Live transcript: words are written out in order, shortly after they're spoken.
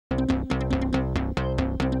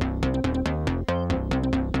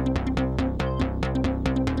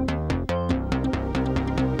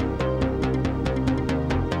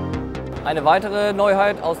Eine weitere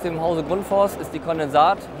Neuheit aus dem Hause Grundfos ist die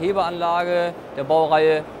Kondensat-Hebeanlage der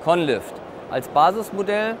Baureihe Conlift. Als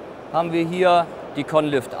Basismodell haben wir hier die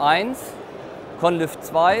Conlift 1. Conlift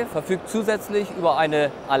 2 verfügt zusätzlich über eine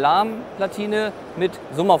Alarmplatine mit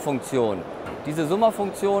Summerfunktion. Diese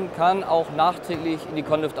Summerfunktion kann auch nachträglich in die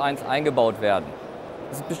Conlift 1 eingebaut werden.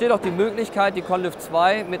 Es besteht auch die Möglichkeit, die Conlift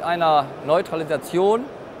 2 mit einer Neutralisation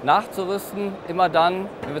nachzurüsten, immer dann,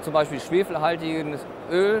 wenn wir zum Beispiel schwefelhaltiges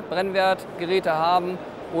Ölbrennwertgeräte haben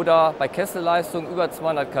oder bei Kesselleistung über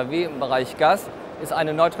 200 kW im Bereich Gas, ist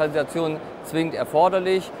eine Neutralisation zwingend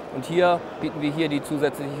erforderlich und hier bieten wir hier die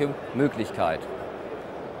zusätzliche Möglichkeit.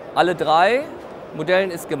 Alle drei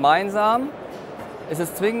Modellen ist gemeinsam. Es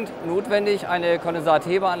ist zwingend notwendig, eine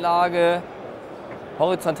Kondensat-Hebeanlage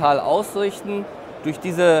horizontal auszurichten. Durch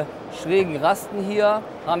diese schrägen Rasten hier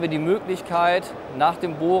haben wir die Möglichkeit, nach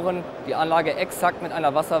dem Bohren die Anlage exakt mit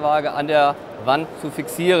einer Wasserwaage an der Wand zu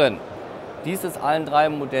fixieren. Dies ist allen drei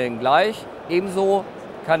Modellen gleich. Ebenso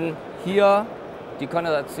kann hier die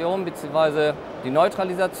Kondensation bzw. die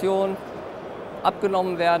Neutralisation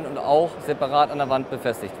abgenommen werden und auch separat an der Wand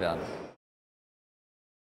befestigt werden.